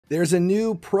There's a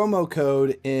new promo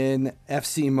code in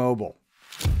FC Mobile.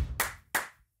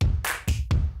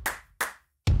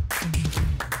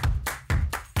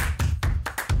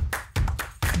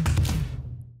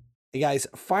 Hey guys,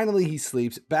 finally he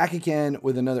sleeps back again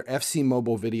with another FC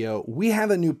Mobile video. We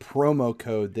have a new promo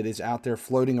code that is out there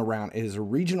floating around. It is a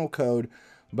regional code,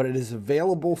 but it is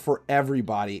available for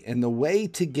everybody. And the way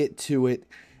to get to it,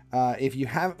 if you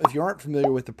aren't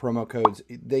familiar with the promo codes,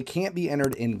 they can't be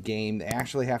entered in game. They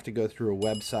actually have to go through a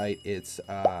website. It's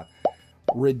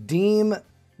redeem.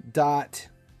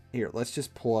 Here, let's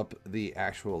just pull up the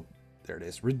actual. There it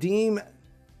is.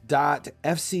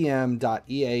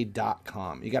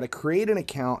 Redeem.fcm.ea.com. You got to create an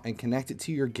account and connect it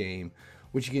to your game,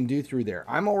 which you can do through there.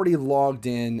 I'm already logged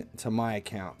in to my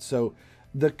account. So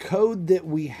the code that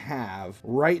we have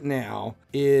right now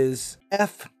is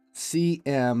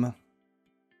FCMBGS.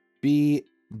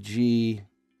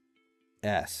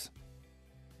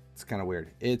 It's kind of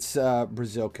weird. It's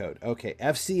Brazil code. Okay,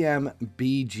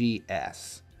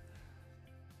 FCMBGS.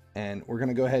 And we're going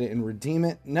to go ahead and redeem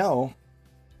it. No,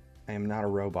 I am not a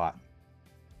robot.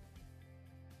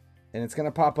 And it's going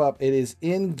to pop up. It is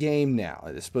in game now.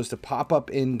 It is supposed to pop up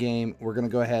in game. We're going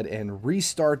to go ahead and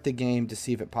restart the game to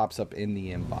see if it pops up in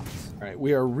the inbox. All right,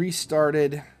 we are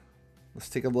restarted. Let's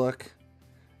take a look.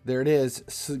 There it is.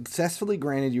 Successfully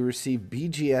granted. You received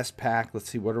BGS pack. Let's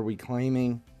see. What are we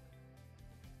claiming?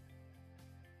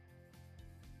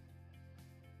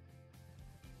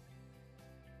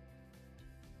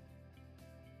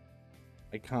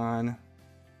 Icon.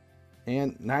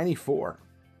 And 94.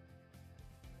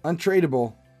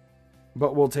 Untradeable,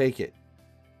 but we'll take it.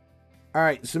 All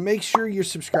right, so make sure you're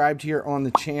subscribed here on the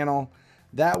channel.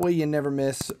 That way you never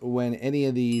miss when any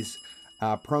of these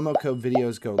promo code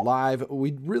videos go live.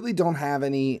 We really don't have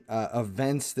any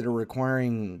events that are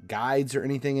requiring guides or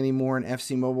anything anymore in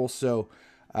FC Mobile. So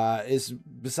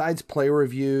besides play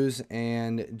reviews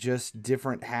and just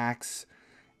different hacks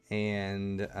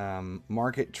and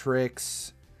market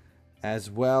tricks,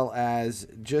 as well as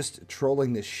just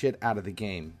trolling the shit out of the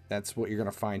game. That's what you're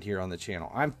going to find here on the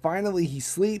channel. I'm finally he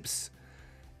sleeps.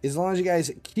 As long as you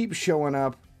guys keep showing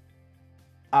up,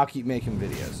 I'll keep making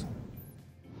videos.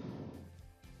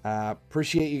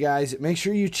 Appreciate you guys. Make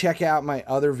sure you check out my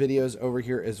other videos over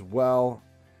here as well.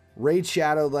 Raid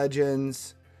Shadow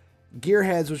Legends,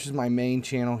 Gearheads, which is my main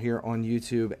channel here on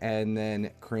YouTube, and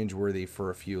then Cringeworthy for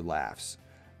a few laughs.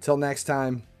 Till next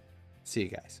time, see you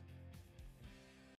guys.